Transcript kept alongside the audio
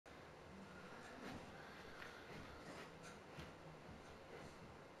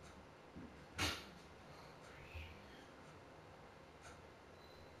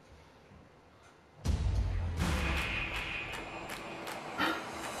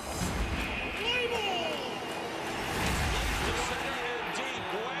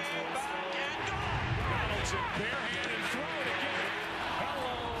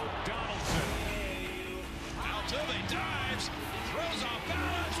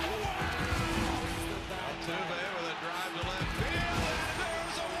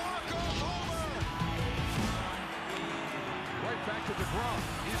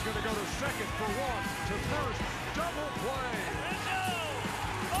is going to go to second for one, to first, double play. Rizzo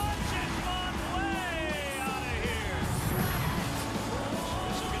launches one way out of here.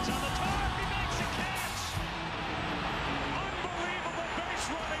 Rizzo gets on the top. He makes a catch. Unbelievable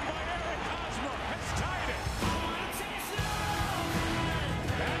base running by Eric Hosmer has tied it.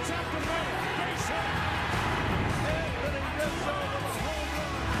 That's at the middle. Base hit. Anthony Rizzo with a home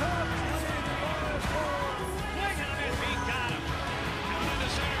run. Cubs lead 5-4. Swing on it. He got him. Down into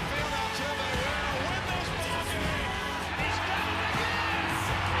center field. Altuve will win this ball game. He's done it again.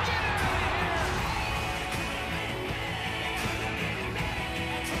 Get out of here.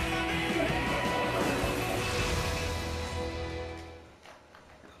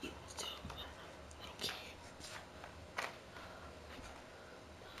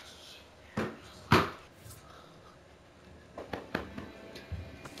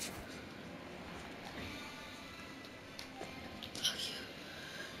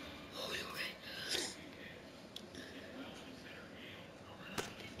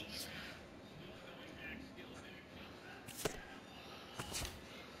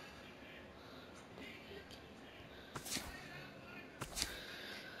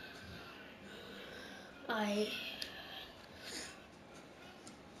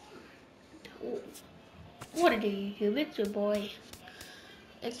 What do YouTube? It's your boy,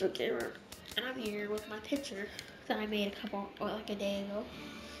 Extra Gamer, and I'm here with my picture that I made like a day ago.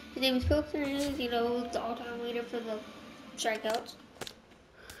 His name is Felix Hernandez, you know, the all-time leader for the strikeouts.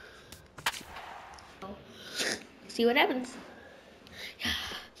 See what happens.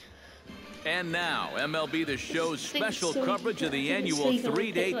 And now, MLB The Show's special coverage of the annual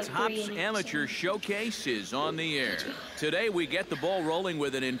three-day Topps Amateur Showcase is on the air. Today, we get the ball rolling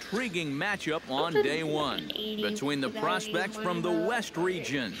with an intriguing matchup on day one between the prospects from the West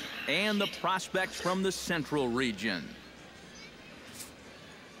region and the prospects from the Central region.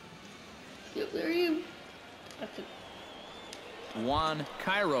 Juan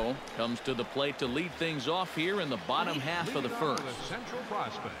Cairo comes to the plate to lead things off here in the bottom half of the first. Central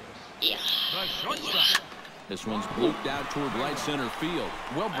prospects. Yeah. The shortstop. This one's blooped out toward right center field.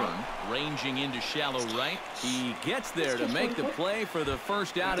 Wilburn ranging into shallow right. He gets there to make the play for the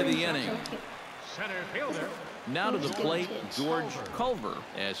first out of the inning. Center fielder. Now to the plate, George Culver,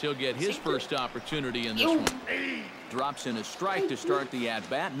 as he'll get his first opportunity in this one. Drops in a strike to start the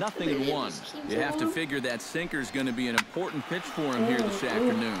at-bat, 0-1. You have to figure that sinker's going to be an important pitch for him here this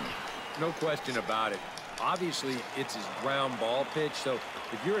afternoon. No question about it. Obviously, it's his ground ball pitch, so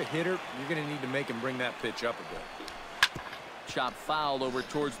if you're a hitter, you're going to need to make him bring that pitch up a bit. Chop foul over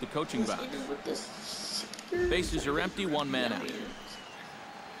towards the coaching box. Bases are empty, one man out.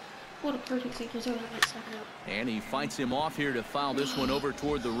 What a perfect sinker, so I might suck it up. And he fights him off here to foul this one over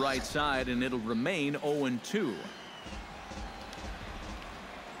toward the right side, and it'll remain 0-2.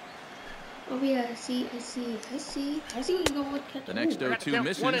 Oh yeah, I see what you're going with. The next 0-2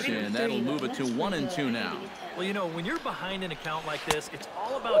 misses, and that'll move it to 1-2 now. Well, you know, when you're behind in a count like this, it's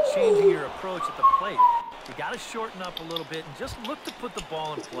all about changing your approach at the plate. You got to shorten up a little bit and just look to put the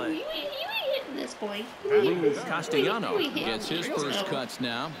ball in play. You ain't hitting this, boy. Castellano gets his first cuts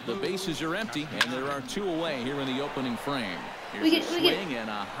now. The bases are empty, and there are two away here in the opening frame. Here's a swing and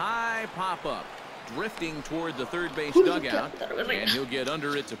a high pop-up. Drifting toward the third base dugout, and he'll get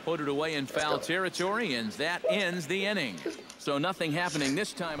under it to put it away in foul territory, and that ends the inning. So nothing happening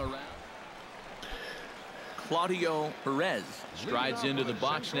this time around. Claudio Perez strides into the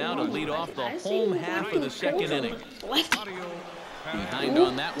box now to lead off the home half of the second inning. Behind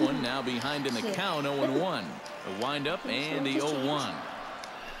on that one, now behind in the count, 0-1. The windup and the 0-1.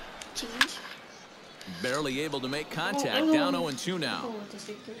 Barely able to make contact, down 0-2 now.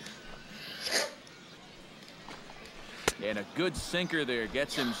 And a good sinker there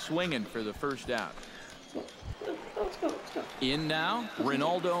gets him swinging for the first out. In now,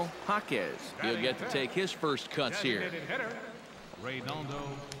 Ronaldo Jaquez. He'll get to take his first cuts here.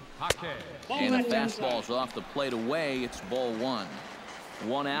 And the fastball's off the plate away. It's ball one.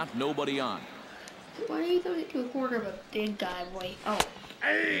 One out, nobody on. Why are you throwing it to a corner of a big guy, boy? Oh.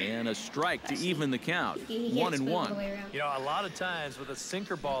 And a strike to even the count. 1-1. You know, a lot of times with a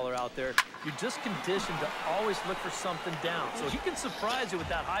sinker baller out there, you're just conditioned to always look for something down. So he can surprise you with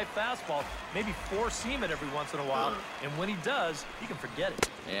that high fastball, maybe four-seam it every once in a while. And when he does, you can forget it.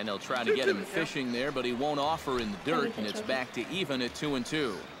 And they'll try to get him fishing there, but he won't offer in the dirt, and it's back to even at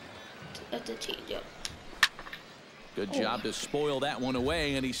 2-2. That's a changeup. Good job to spoil that one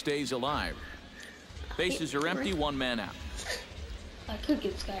away, and he stays alive. Bases are empty, one man out. I could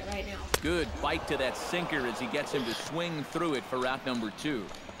give this guy right now. Good bite to that sinker as he gets him to swing through it for out number 2.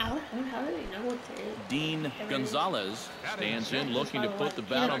 How do they know what to do? Dean Gonzalez stands in looking to put the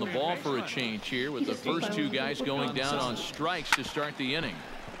bat on the ball for a change here with the first 2 guys going down on strikes to start the inning.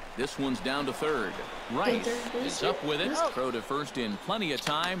 This one's down to third. Rice is up with it. Throw to first in plenty of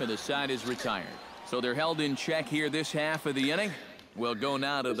time, and the side is retired. So they're held in check here this half of the inning. We'll go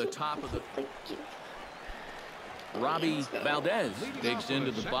now to the top of the... Robbie Valdez digs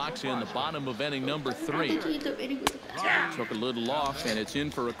into the box in the bottom of inning number 3. Took a little off, and it's in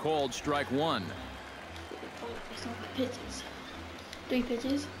for a called strike 1. 3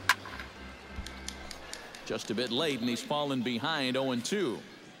 pitches. Just a bit late, and he's fallen behind 0-2.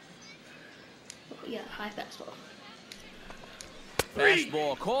 Yeah, high fastball.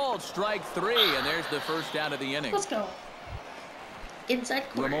 Fastball called strike 3, and there's the first out of the inning. Let's go. Inside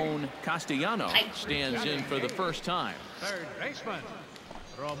corner. Ramon Castellano stands in for the first time. Third baseman,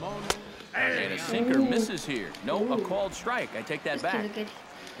 Ramon. And a sinker misses here. No, a called strike. I take that back.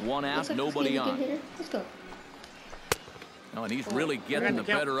 One out, nobody on. Let's go. Oh, and he's really getting the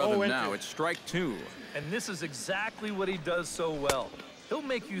better of him now. It's strike 2. And this is exactly what he does so well. He'll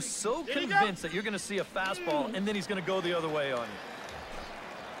make you so convinced that you're going to see a fastball, and then he's going to go the other way on you.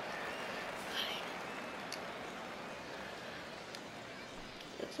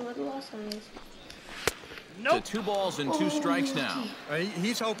 That's what the last one is. To 2 balls and 2 strikes now.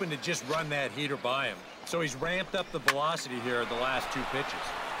 He's hoping to just run that heater by him. So he's ramped up the velocity here at the last 2 pitches.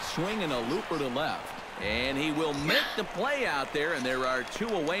 Swinging a looper to left. And he will make the play out there, and there are 2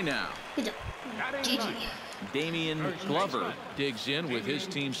 away now. Good job. GG. Damian Glover digs in with his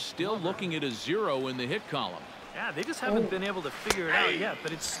team still looking at a 0 in the hit column. Yeah, they just haven't been able to figure it out yet,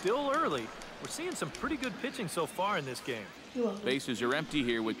 but it's still early. We're seeing some pretty good pitching so far in this game. Bases are empty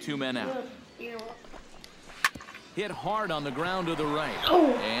here with 2 men out. You're welcome. Hit hard on the ground to the right.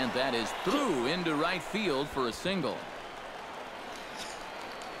 Oh. And that is through into right field for a single.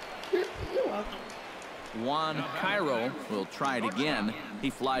 You're welcome. Juan Cairo will try it again. He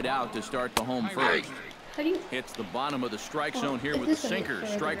flied out to start the home first. How do you... Hits the bottom of the strike zone here with the sinker.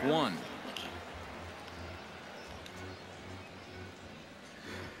 Strike 1.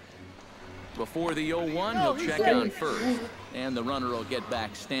 Before the 0-1, he'll check on first. And the runner will get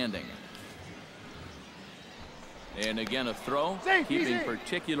back standing. And again a throw, keeping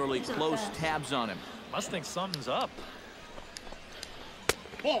particularly close tabs on him. Must think something's up.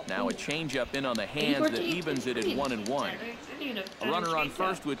 Now a changeup in on the hands that evens it at 1-1. A runner on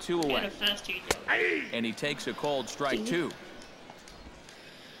first with 2 away. And he takes a called strike 2.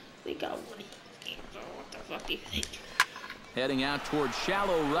 We got one. What the fuck do you think? Heading out towards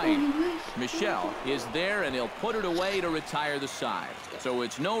shallow right. Michelle is there, and he'll put it away to retire the side. So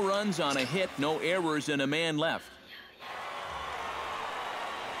it's no runs on a hit, no errors, and a man left.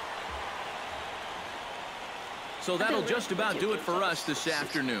 So that'll just about do it for us this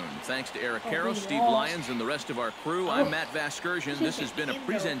afternoon. Thanks to Eric Caro, Steve Lyons, and the rest of our crew, I'm Matt Vasgersian. This has been a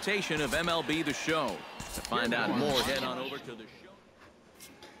presentation of MLB The Show. To find out more, head on over to the show.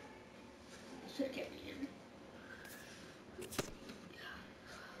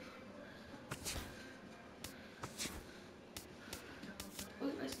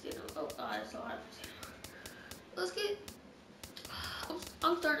 Let's get...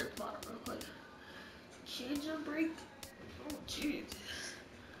 I'm starting at the bottom real quick. Change of break. Oh, jeez.